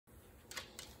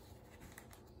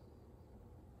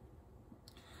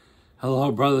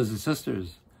Hello, brothers and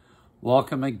sisters.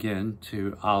 Welcome again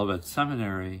to Olivet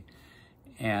Seminary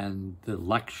and the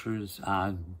lectures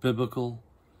on biblical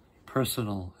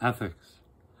personal ethics.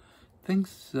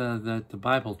 Things that the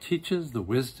Bible teaches, the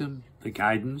wisdom, the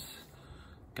guidance,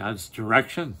 God's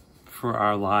direction for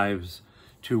our lives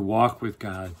to walk with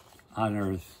God on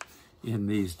earth in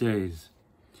these days.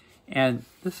 And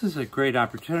this is a great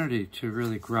opportunity to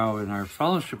really grow in our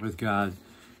fellowship with God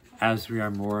as we are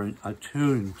more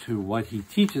attuned to what he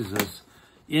teaches us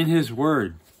in his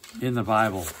word, in the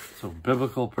Bible. So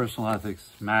biblical personal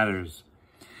ethics matters.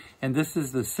 And this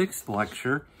is the sixth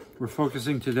lecture. We're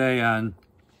focusing today on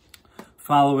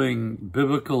following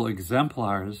biblical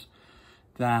exemplars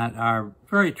that are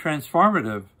very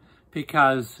transformative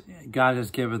because God has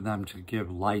given them to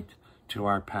give light to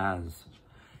our paths.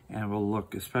 And we'll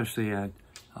look especially at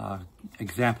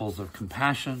examples of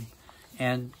compassion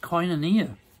and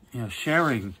koinonia,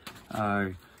 sharing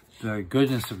the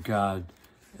goodness of God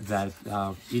that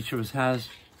each of us has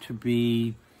to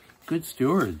be good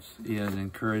stewards in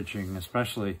encouraging,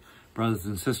 especially brothers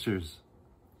and sisters.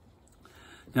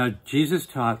 Now, Jesus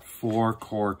taught 4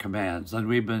 core commands, and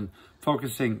we've been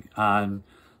focusing on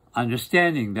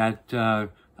understanding that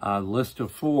list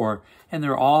of 4, and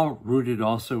they're all rooted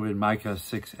also in Micah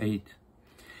 6:8.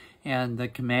 And the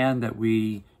command that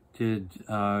we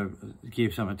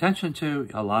gave some attention to,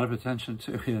 a lot of attention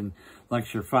to in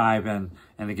lecture 5 and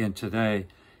again today,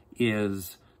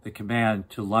 is the command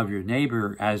to love your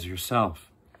neighbor as yourself.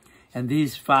 And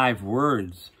these 5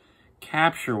 words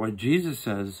capture what Jesus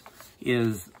says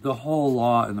is the whole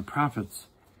law and the prophets.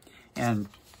 And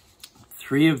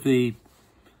 3 of the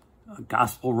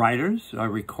gospel writers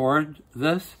record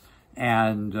this,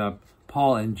 and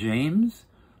Paul and James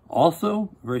also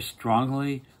very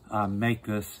strongly make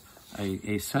this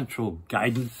a central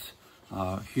guidance,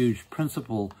 huge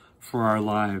principle for our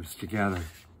lives together.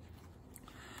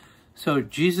 So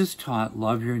Jesus taught,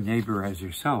 love your neighbor as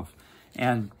yourself.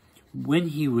 And when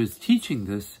he was teaching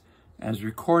this, as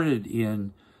recorded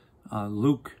in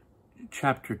Luke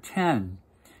chapter 10,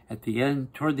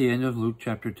 toward the end of Luke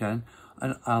chapter 10,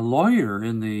 a lawyer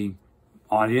in the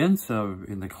audience,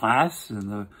 in the class, in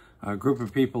the group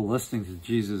of people listening to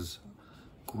Jesus'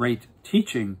 great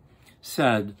teaching,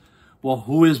 said, well,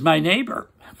 who is my neighbor?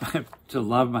 To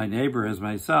love my neighbor as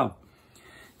myself.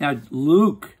 Now,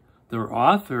 Luke, the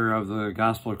author of the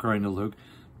Gospel according to Luke,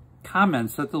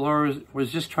 comments that the Lord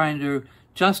was just trying to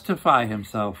justify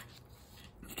himself.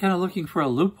 He's kind of looking for a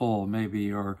loophole,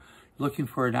 maybe, or looking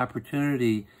for an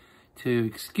opportunity to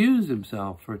excuse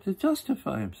himself or to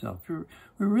justify himself.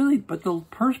 But the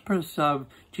purpose of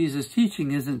Jesus'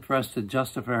 teaching isn't for us to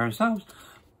justify ourselves,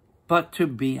 but to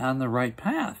be on the right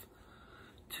path,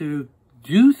 to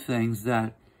do things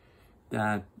that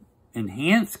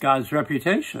enhance God's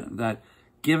reputation, that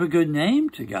give a good name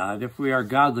to God if we are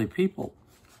godly people.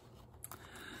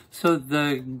 So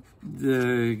the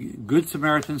Good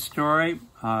Samaritan story,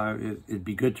 it'd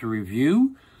be good to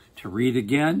review, to read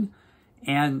again.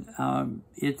 And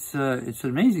it's an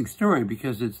amazing story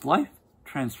because it's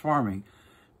life-transforming.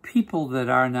 People that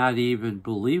are not even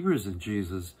believers in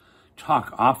Jesus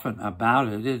talk often about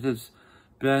it. It has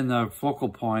been the focal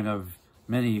point of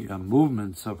many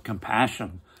movements of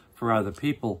compassion for other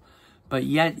people. But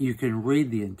yet you can read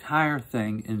the entire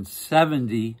thing in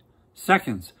 70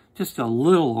 seconds, just a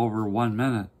little over 1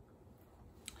 minute.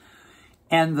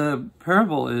 And the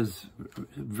parable is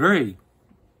very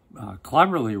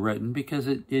cleverly written because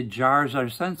it jars our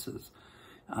senses,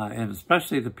 and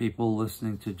especially the people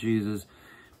listening to Jesus,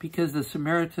 because the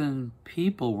Samaritan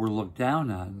people were looked down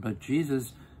on, but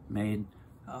Jesus made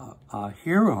a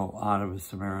hero out of a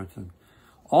Samaritan.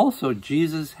 Also,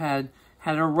 Jesus had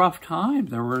a rough time.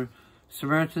 There were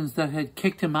Samaritans that had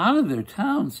kicked him out of their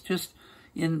towns just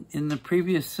in the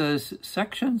previous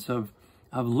sections of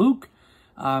Luke.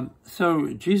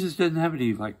 So Jesus didn't have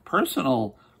any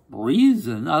personal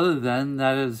reason other than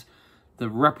that is the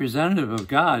representative of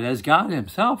God, as God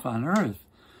himself on earth.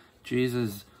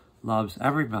 Jesus loves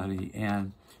everybody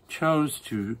and chose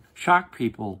to shock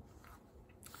people.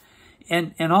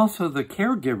 And also the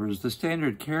caregivers, the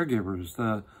standard caregivers,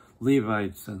 the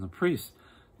Levites and the priests,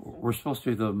 were supposed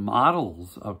to be the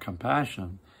models of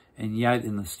compassion. And yet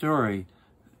in the story,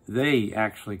 they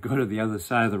actually go to the other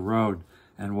side of the road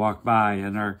and walk by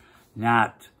and are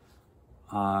not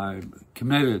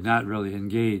committed, not really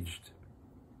engaged.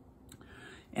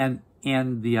 And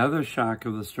the other shock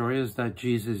of the story is that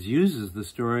Jesus uses the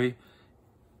story,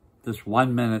 this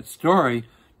 1-minute story,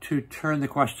 to turn the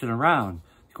question around.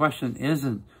 The question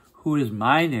isn't, who is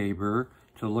my neighbor,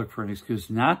 to look for an excuse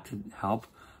not to help,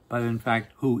 but in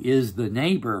fact, who is the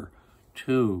neighbor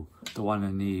to the one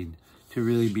in need, to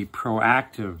really be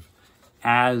proactive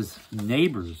as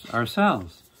neighbors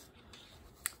ourselves.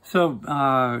 So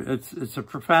it's a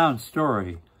profound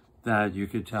story that you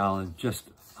could tell in just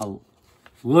a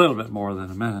little bit more than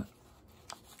a minute.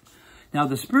 Now,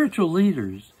 the spiritual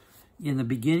leaders in the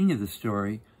beginning of the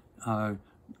story,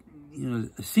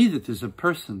 see that there's a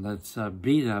person that's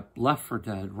beat up, left for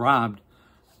dead, robbed,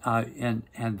 and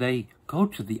they go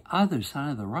to the other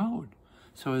side of the road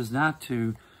so as not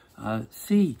to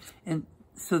see. And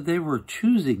so they were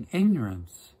choosing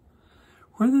ignorance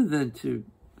rather than to,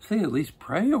 say, at least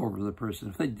pray over the person.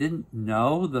 If they didn't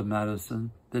know the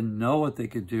medicine, didn't know what they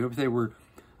could do, if they were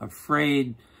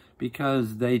afraid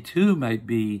because they too might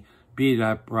be beat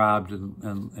up, robbed,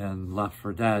 and left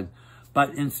for dead.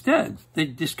 But instead, they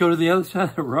just go to the other side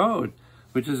of the road,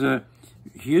 which is a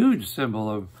huge symbol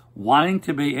of wanting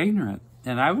to be ignorant,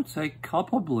 and I would say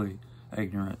culpably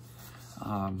ignorant.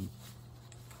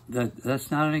 That's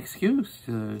not an excuse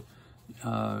to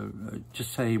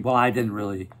just say, well, I didn't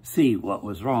really see what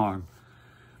was wrong.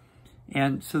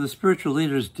 And so the spiritual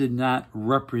leaders did not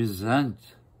represent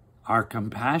our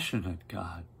compassionate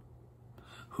God,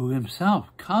 who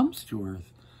himself comes to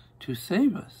earth to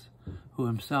save us, who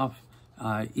himself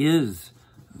is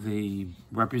the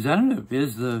representative,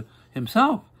 is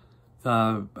himself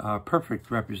the perfect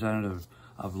representative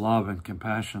of love and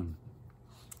compassion.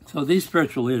 So these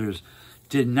spiritual leaders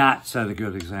did not set a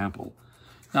good example.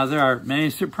 Now, there are many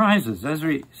surprises. As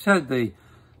we said, the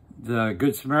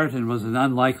Good Samaritan was an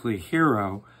unlikely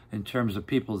hero in terms of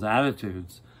people's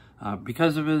attitudes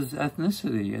because of his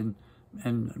ethnicity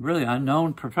and really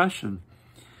unknown profession.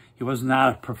 He was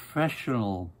not a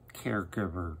professional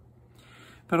caregiver.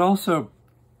 But also,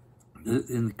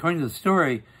 according to the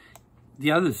story,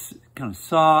 the others kind of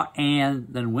saw and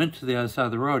then went to the other side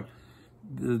of the road.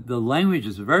 The language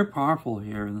is very powerful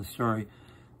here in the story,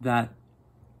 that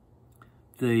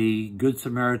the Good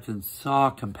Samaritan saw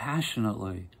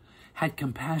compassionately, had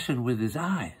compassion with his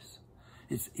eyes.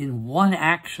 It's in one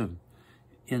action.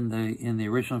 In the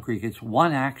original Greek, it's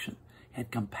one action. He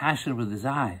had compassion with his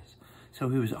eyes. So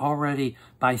he was already,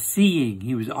 by seeing,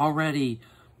 he was already,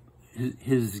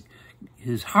 his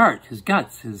heart, his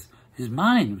guts, his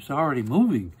mind was already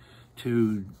moving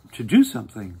to do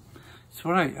something. It's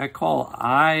what I call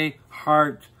eye,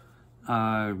 heart,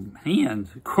 hand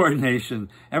coordination,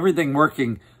 everything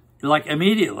working like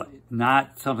immediately,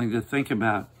 not something to think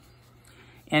about.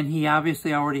 And he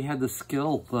obviously already had the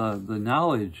skill, the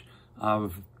knowledge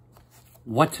of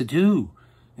what to do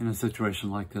in a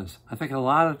situation like this. I think a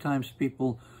lot of times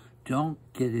people don't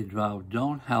get involved,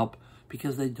 don't help,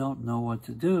 because they don't know what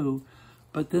to do,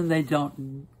 but then they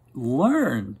don't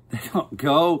learn. They don't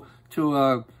go to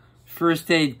a first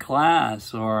aid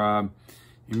class or a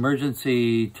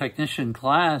emergency technician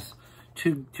class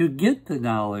to get the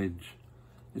knowledge.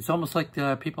 It's almost like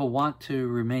people want to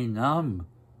remain numb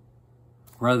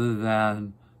rather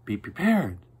than be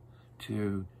prepared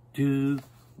to do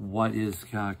what is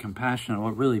compassionate,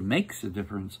 what really makes a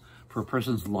difference for a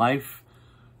person's life,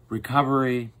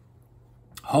 recovery,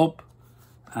 hope.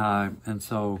 And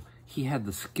so he had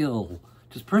the skill.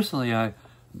 Just personally,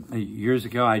 years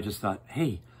ago, I just thought,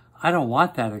 hey, I don't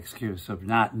want that excuse of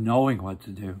not knowing what to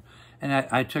do. And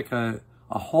I took a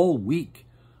whole week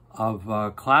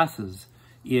of classes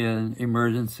in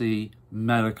emergency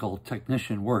medical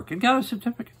technician work and got a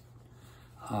certificate.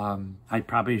 I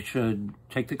probably should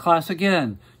take the class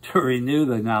again to renew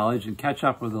the knowledge and catch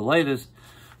up with the latest.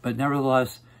 But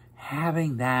nevertheless,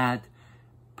 having that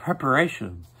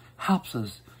preparation helps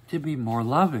us to be more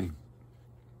loving.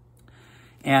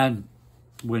 And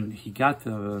when he got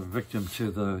the victim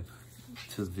to the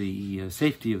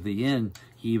safety of the inn,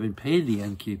 he even paid the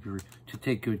innkeeper to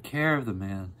take good care of the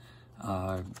man,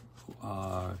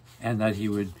 and that he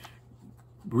would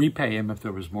repay him if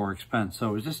there was more expense. So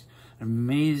it was just an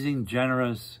amazing,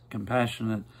 generous,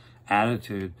 compassionate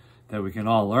attitude that we can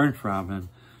all learn from.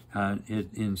 And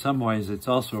in some ways, it's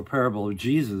also a parable of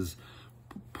Jesus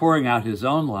pouring out his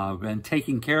own love and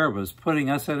taking care of us, putting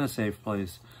us in a safe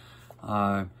place.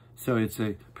 So it's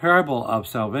a parable of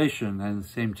salvation and at the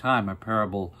same time a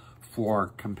parable for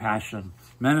compassion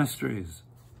ministries.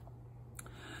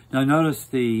 Now notice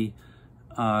the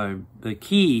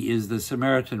key is the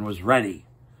Samaritan was ready.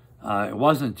 It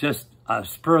wasn't just a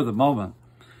spur of the moment.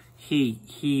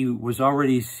 He was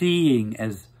already seeing,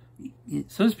 as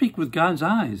so to speak, with God's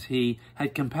eyes. He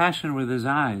had compassion with his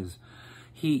eyes.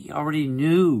 He already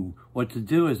knew what to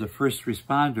do as a first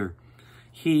responder.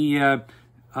 He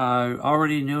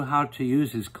already knew how to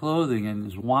use his clothing and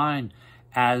his wine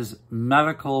as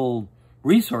medical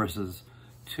resources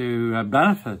to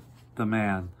benefit the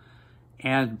man.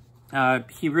 And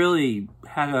he really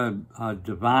had a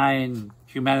divine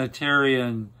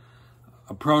humanitarian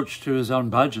approach to his own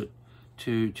budget,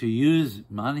 to use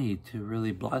money to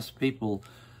really bless people.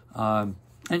 And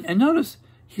notice,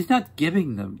 he's not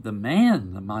giving the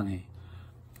man the money.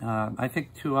 I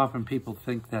think too often people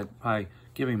think that by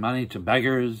giving money to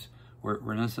beggars,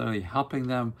 we're necessarily helping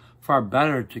them. Far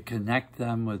better to connect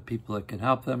them with people that can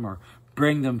help them or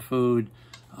bring them food,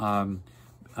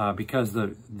 because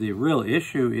the real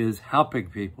issue is helping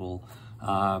people.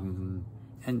 And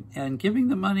giving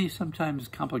the money sometimes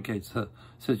complicates the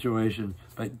situation,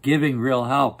 but giving real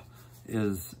help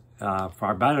is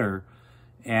far better.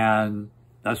 And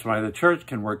that's why the church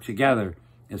can work together.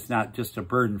 It's not just a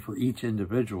burden for each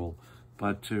individual,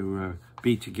 but to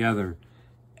be together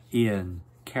in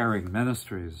caring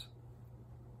ministries.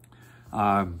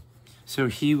 So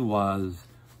he was,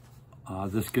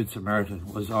 this Good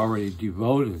Samaritan was already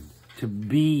devoted to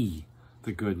be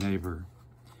the good neighbor.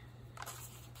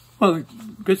 Well, the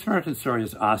Good Samaritan story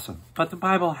is awesome, but the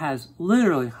Bible has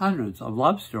literally hundreds of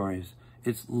love stories.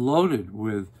 It's loaded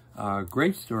with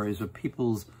great stories of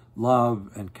people's love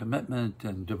and commitment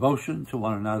and devotion to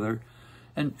one another.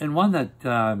 And one that,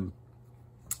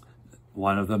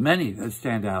 one of the many that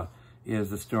stand out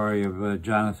is the story of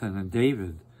Jonathan and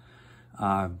David.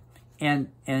 And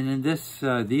in this,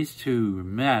 these two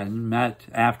men met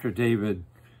after David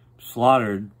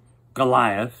slaughtered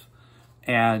Goliath,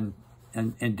 and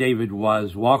David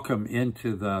was welcome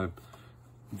into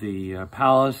the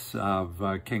palace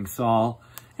of King Saul,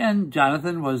 and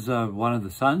Jonathan was one of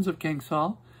the sons of King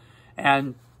Saul,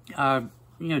 and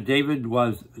David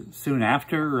was soon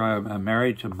after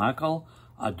married to Michal,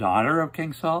 a daughter of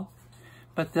King Saul,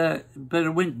 but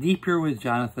it went deeper with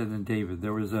Jonathan and David.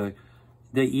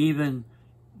 They even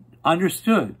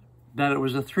understood that it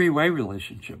was a three-way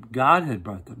relationship. God had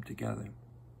brought them together,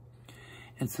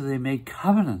 and so they made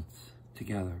covenants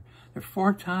together. There are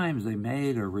 4 times they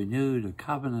made or renewed a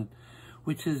covenant,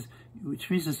 which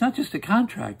means it's not just a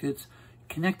contract, it's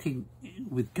connecting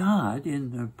with God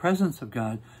in the presence of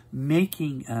God,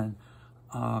 making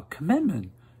a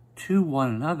commitment to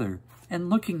one another and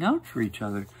looking out for each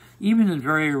other. Even in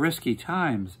very risky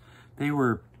times, they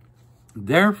were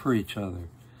there for each other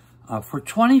for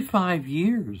 25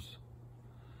 years.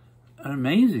 An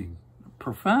amazing,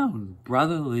 profound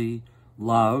brotherly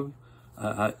love,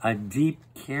 a deep,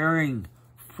 caring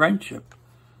friendship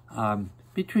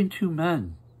between two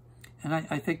men. And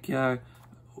I think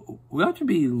we ought to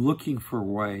be looking for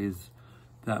ways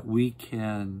that we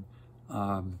can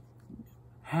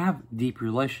have deep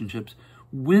relationships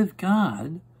with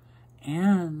God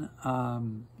and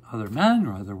other men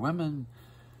or other women.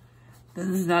 This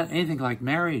is not anything like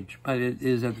marriage, but it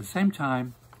is at the same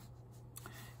time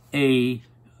a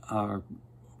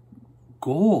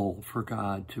goal for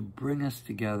God to bring us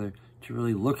together, to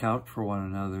really look out for one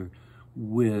another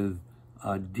with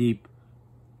a deep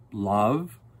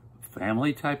love,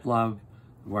 family-type love,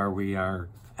 where we are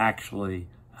actually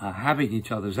having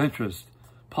each other's interest.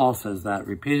 Paul says that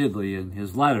repeatedly in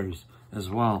his letters as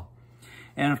well.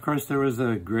 And of course, there was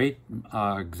a great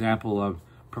example of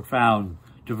profound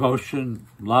devotion,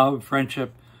 love,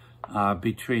 friendship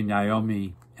between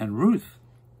Naomi and Ruth.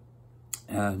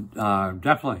 And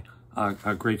definitely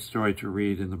a great story to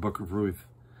read in the book of Ruth.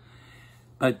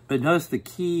 But notice the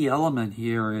key element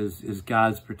here is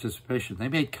God's participation. They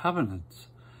made covenants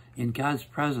in God's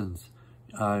presence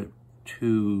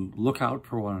to look out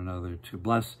for one another, to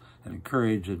bless and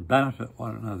encourage and benefit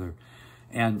one another.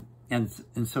 And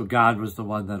so God was the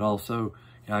one that also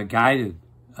guided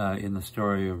in the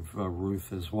story of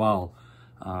Ruth as well.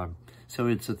 So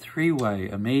it's a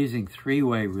amazing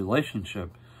three-way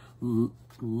relationship.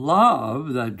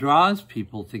 Love that draws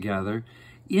people together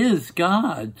is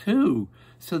God too,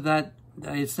 so that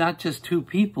it's not just two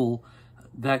people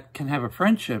that can have a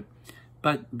friendship,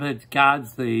 but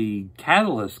God's the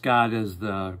catalyst. God is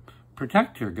the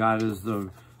protector. God is the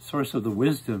source of the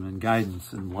wisdom and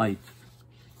guidance and light.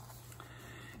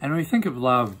 And when we think of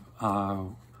love,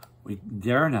 we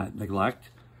dare not neglect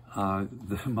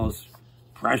the most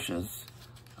precious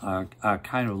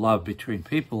kind of love between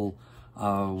people,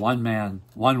 one man,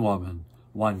 one woman,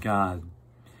 one God.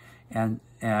 And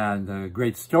the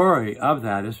great story of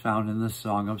that is found in the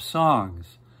Song of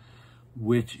Songs,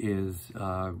 which is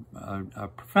a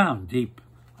profound, deep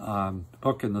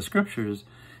book in the scriptures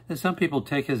that some people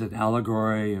take as an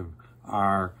allegory of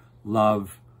our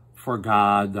love for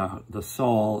God, the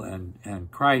soul,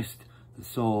 and Christ, the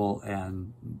soul,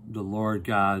 and the Lord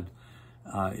God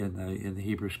in the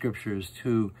Hebrew scriptures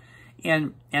too.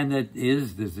 And that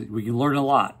we can learn a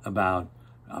lot about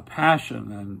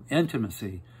passion and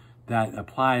intimacy that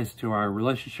applies to our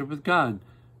relationship with God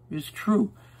is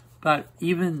true. But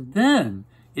even then,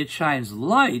 it shines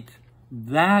light,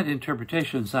 that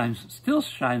interpretation still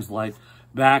shines light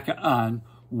back on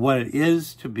what it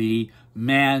is to be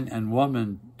man and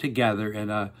woman together in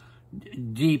a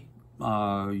deep,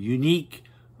 unique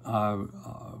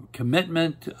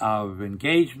commitment of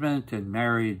engagement and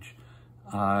marriage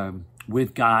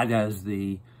with God as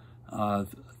the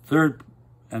third,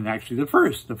 and actually the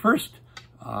first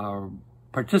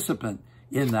participant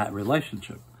in that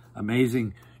relationship.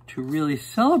 Amazing to really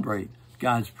celebrate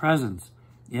God's presence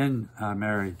in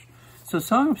marriage. So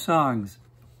Song of Songs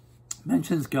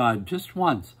mentions God just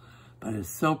once, but it's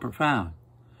so profound.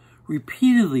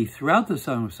 Repeatedly throughout the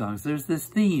Song of Songs, there's this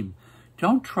theme.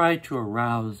 Don't try to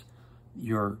arouse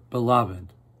your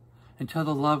beloved until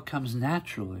the love comes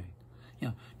naturally.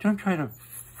 Don't try to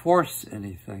force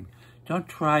anything. Don't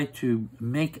try to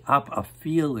make up a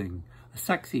feeling, a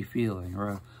sexy feeling,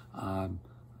 or an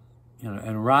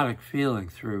erotic feeling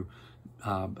through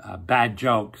bad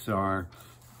jokes or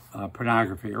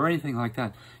pornography or anything like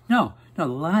that. No,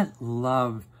 let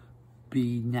love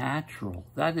be natural.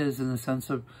 That is in the sense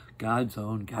of God's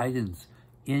own guidance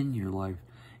in your life.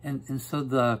 And so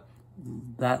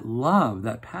that love,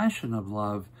 that passion of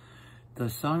love, the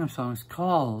Song of Songs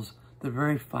calls the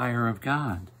very fire of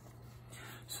God.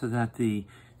 So that the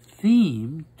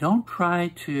theme, don't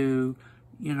try to,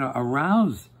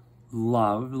 arouse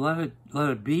love. Let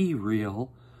it be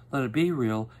real. Let it be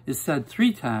real is said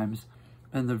 3 times.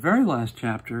 And the very last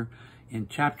chapter, in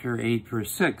chapter 8,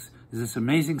 verse 6, is this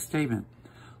amazing statement.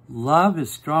 Love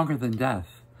is stronger than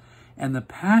death, and the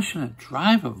passionate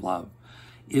drive of love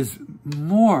is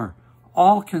more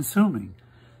all-consuming.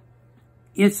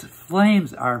 Its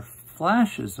flames are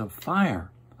flashes of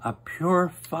fire, a pure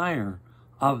fire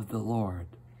of the Lord.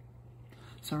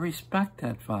 So respect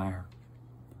that fire.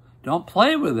 Don't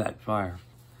play with that fire.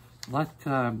 Let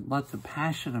the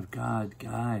passion of God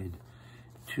guide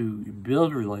to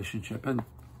build relationship. And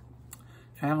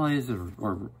families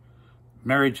or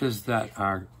marriages that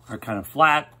are kind of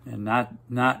flat and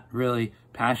not really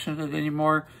passionate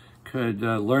anymore could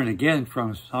learn again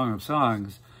from Song of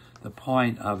Songs the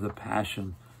point of the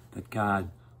passion that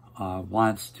God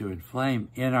wants to inflame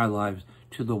in our lives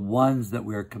to the ones that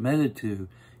we are committed to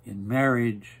in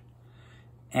marriage,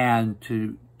 and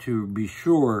to be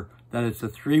sure that it's a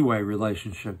 3-way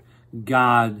relationship.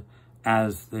 God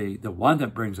as the one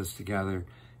that brings us together,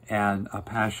 and a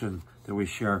passion that we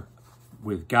share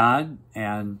with God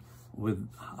and with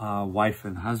wife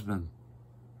and husband.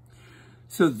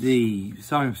 So the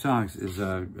Song of Songs is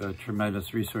a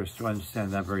tremendous resource to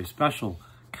understand that very special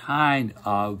kind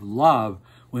of love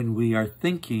when we are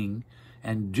thinking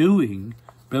and doing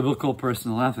biblical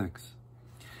personal ethics.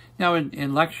 Now,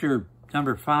 in lecture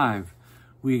number 5,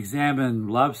 we examine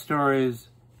love stories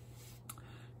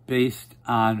based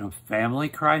on a family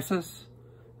crisis,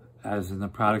 as in the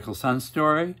prodigal son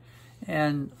story,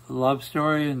 and love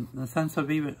story in the sense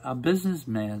of even a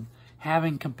businessman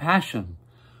having compassion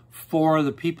for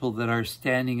the people that are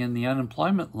standing in the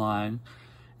unemployment line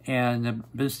and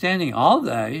have been standing all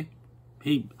day.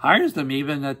 He hires them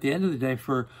even at the end of the day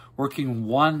for working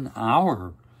 1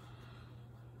 hour.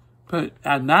 But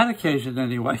on that occasion,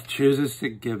 anyway, chooses to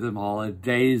give them all a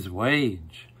day's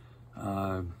wage.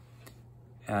 And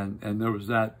there was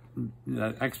that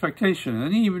expectation.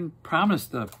 And he even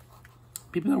promised the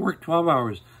people that work 12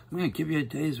 hours, I'm going to give you a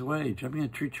day's wage. I'm going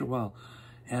to treat you well.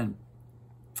 And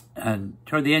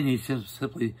toward the end, he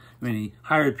simply, he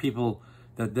hired people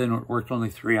that then worked only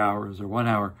 3 hours or 1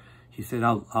 hour. He said,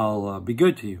 I'll be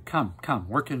good to you. Come,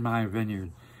 work in my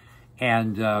vineyard.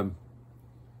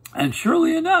 And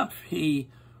surely enough, he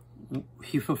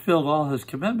fulfilled all his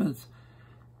commitments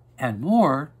and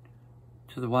more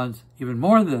to the ones, even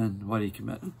more than what he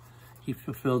committed. He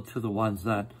fulfilled to the ones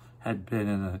that had been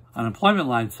in the unemployment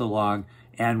line so long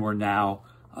and were now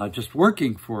just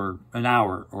working for an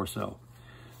hour or so.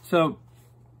 So,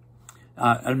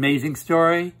 an amazing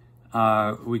story.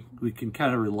 We can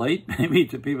kind of relate maybe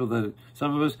to people that,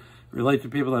 some of us relate to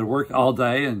people that worked all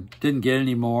day and didn't get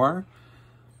any more.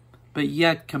 But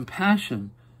yet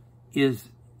compassion is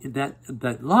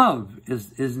that love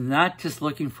is not just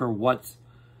looking for what's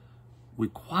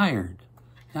required,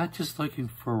 not just looking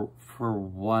for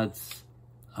what's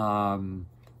the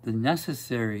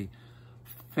necessary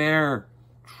fair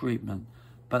treatment,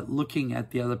 but looking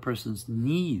at the other person's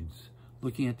needs,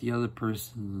 looking at the other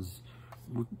person's,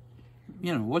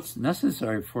 what's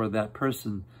necessary for that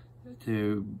person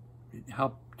to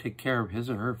help take care of his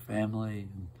or her family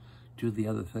and do the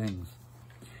other things.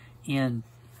 And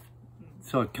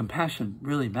so compassion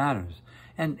really matters.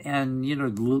 And you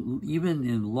know, even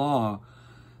in law,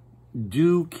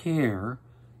 due care,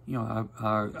 you know,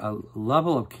 a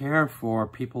level of care for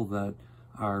people that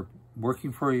are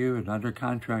working for you and under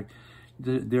contract.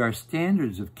 There are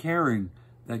standards of caring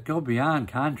that go beyond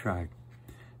contract.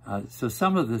 So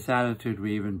some of this attitude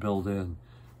we even build in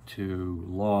to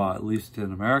law, at least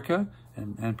in America,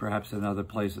 and perhaps in other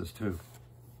places too.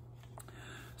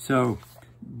 So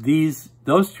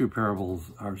those two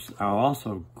parables are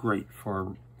also great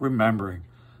for remembering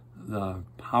the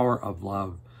power of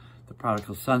love. The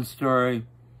prodigal son story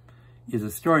is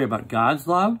a story about God's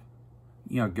love.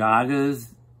 You know, God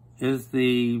is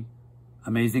the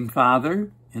amazing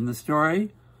father in the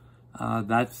story.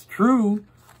 That's true,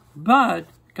 but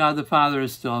God the Father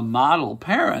is still a model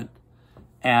parent,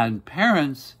 and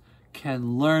parents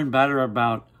can learn better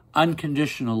about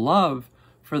unconditional love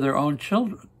for their own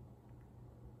children,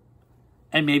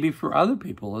 and maybe for other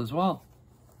people as well.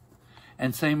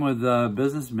 And same with the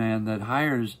businessman that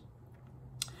hires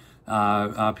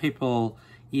people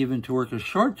even to work a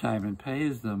short time and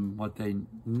pays them what they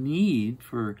need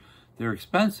for their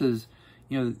expenses.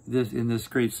 You know, in this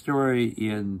great story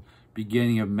in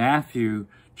beginning of Matthew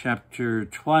chapter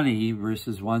 20,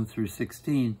 verses 1 through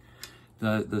 16,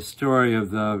 the story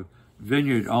of the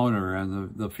vineyard owner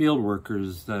and the field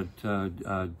workers that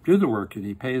do the work, and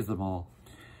he pays them all.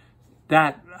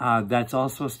 That's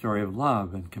also a story of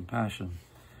love and compassion.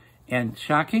 And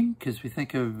shocking, because we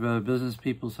think of business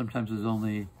people sometimes as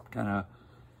only kind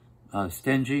of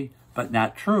stingy, but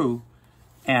not true.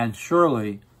 And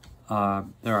surely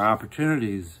there are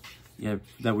opportunities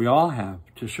that we all have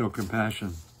to show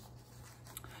compassion.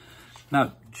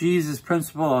 Now, Jesus'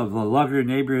 principle of love your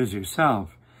neighbor as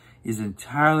yourself is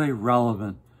entirely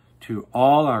relevant to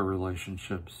all our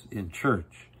relationships in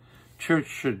church. Church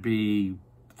should be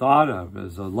thought of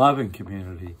as a loving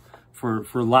community for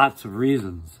lots of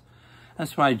reasons.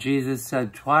 That's why Jesus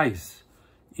said twice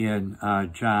in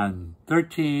John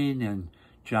 13 and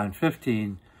John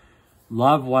 15,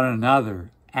 love one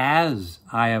another as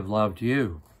I have loved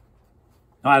you.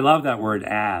 Now, I love that word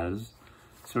as.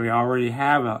 So we already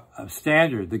have a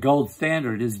standard. The gold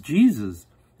standard is Jesus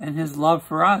and his love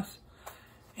for us.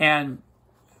 And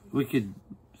we could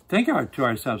think to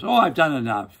ourselves, oh, I've done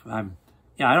enough. I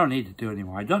don't need to do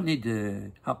anymore. I don't need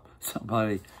to help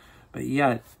somebody. But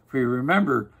yet, if we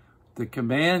remember, the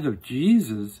command of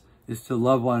Jesus is to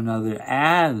love one another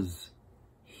as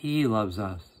he loves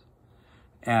us.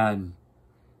 And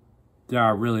there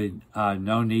are really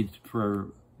no need for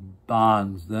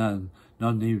bonds then,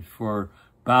 no need for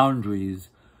boundaries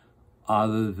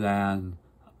other than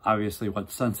obviously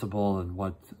what's sensible and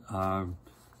what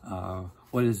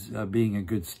is being a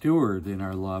good steward in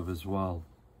our love as well.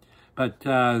 But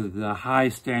the high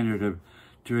standard of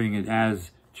doing it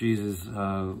as Jesus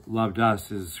loved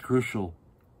us is crucial.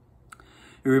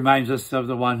 It reminds us of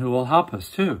the one who will help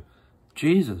us too,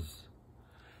 Jesus.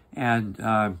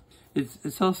 And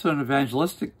it's also an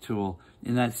evangelistic tool.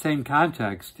 In that same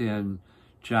context, in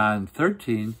John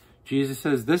 13, Jesus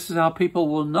says, this is how people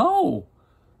will know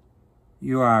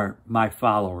you are my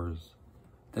followers,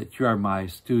 that you are my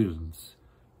students,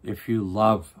 if you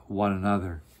love one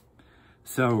another.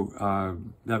 So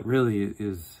that really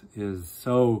is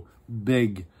so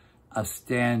big a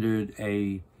standard,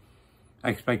 a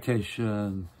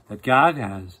expectation that God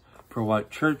has for what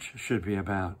church should be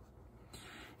about.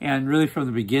 And really from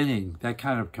the beginning, that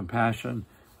kind of compassion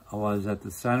was at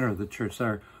the center of the church. There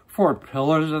are 4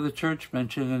 pillars of the church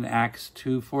mentioned in Acts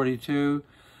 2:42. You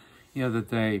know, that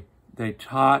they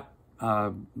taught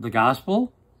the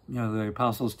gospel, you know, the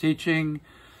apostles' teaching.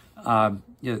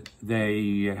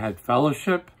 They had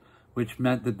fellowship, which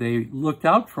meant that they looked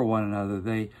out for one another.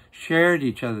 They shared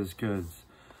each other's goods.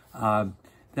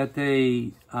 That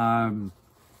they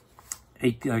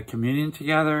ate communion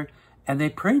together, and they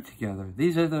prayed together.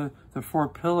 These are the 4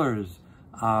 pillars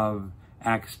of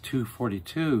Acts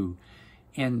 2:42.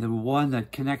 And the one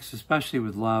that connects especially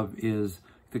with love is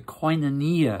the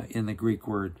koinonia in the Greek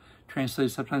word,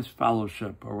 translated sometimes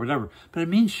fellowship or whatever. But it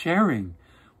means sharing,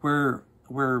 where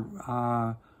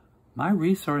my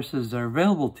resources are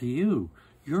available to you.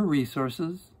 Your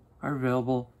resources are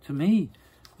available to me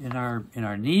in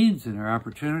our needs and our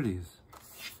opportunities.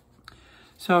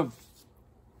 So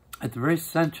at the very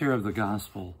center of the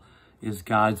gospel is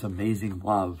God's amazing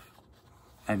love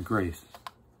and grace.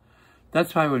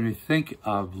 That's why when we think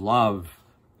of love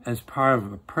as part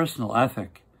of a personal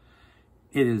ethic,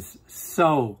 it is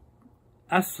so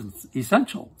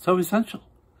essential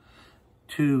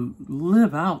to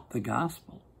live out the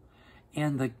gospel.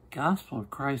 And the gospel of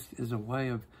Christ is a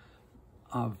way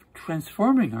of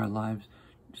transforming our lives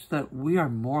just that we are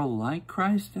more like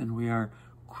Christ, and we are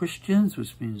Christians,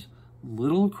 which means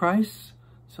little Christ.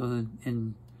 So that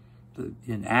in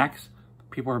Acts,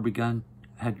 people had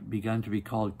begun to be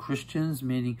called Christians,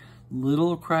 meaning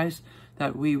little Christ,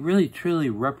 that we really truly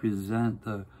represent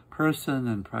the person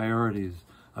and priorities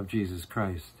of Jesus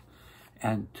Christ.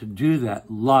 And to do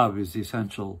that, love is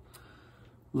essential.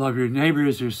 Love your neighbor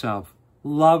as yourself.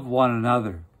 Love one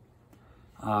another.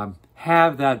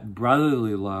 Have that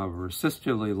brotherly love or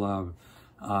sisterly love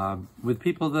with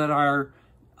people that are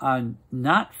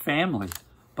not family,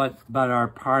 but are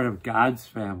part of God's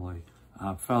family,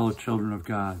 fellow children of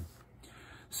God.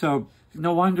 So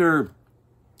no wonder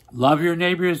love your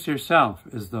neighbor as yourself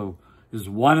is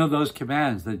one of those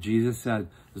commands that Jesus said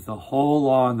is the whole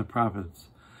law and the prophets.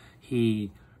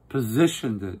 He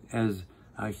positioned it as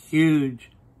a huge,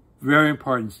 very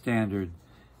important standard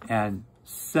and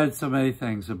said so many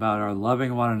things about our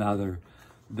loving one another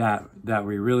that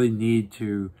we really need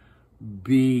to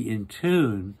be in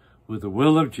tune with the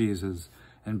will of Jesus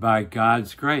and by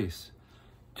God's grace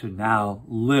to now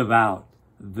live out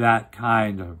that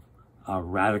kind of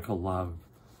radical love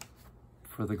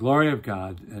for the glory of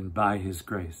God and by his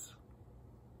grace.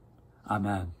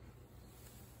 Amen.